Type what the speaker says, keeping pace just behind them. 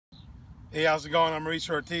Hey, how's it going? I'm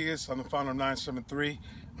Mauricio Ortigas. I'm the founder of 973.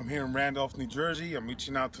 I'm here in Randolph, New Jersey. I'm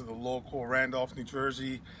reaching out to the local Randolph, New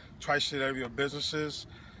Jersey, tri-state area businesses.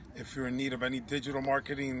 If you're in need of any digital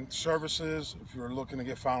marketing services, if you're looking to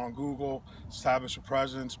get found on Google, establish a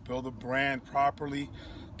presence, build a brand properly,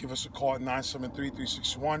 give us a call at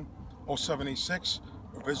 973-361-0786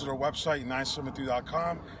 or visit our website,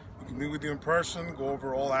 973.com. We can meet with you in person, go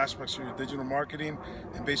over all aspects of your digital marketing,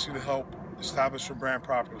 and basically help establish your brand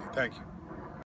properly. Thank you.